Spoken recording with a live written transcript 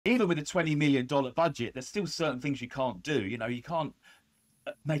Even with a $20 million budget, there's still certain things you can't do. You can't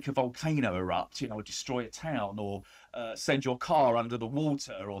make a volcano erupt, or destroy a town, or send your car under the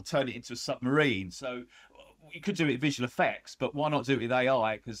water, or turn it into a submarine. So you could do it with visual effects, but why not do it with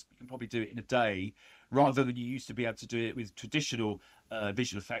AI? Because you can probably do it in a day, rather than you used to be able to do it with traditional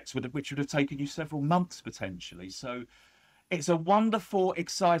visual effects, which would have taken you several months potentially. So it's a wonderful,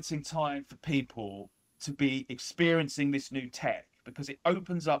 exciting time for people to be experiencing this new tech, because it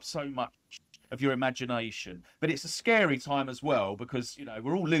opens up so much of your imagination. But it's a scary time as well, because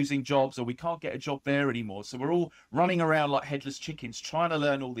we're all losing jobs, or we can't get a job there anymore. So we're all running around like headless chickens, trying to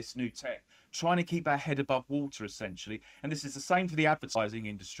learn all this new tech, trying to keep our head above water, essentially. And this is the same for the advertising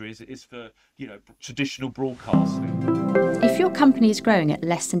industry as it is for traditional broadcasting. If your company is growing at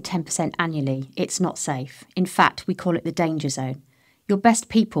less than 10% annually, it's not safe. In fact, we call it the danger zone. Your best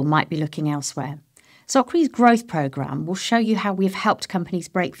people might be looking elsewhere. Zockery's growth programme will show you how we've helped companies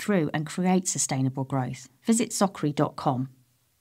break through and create sustainable growth. Visit zockery.com.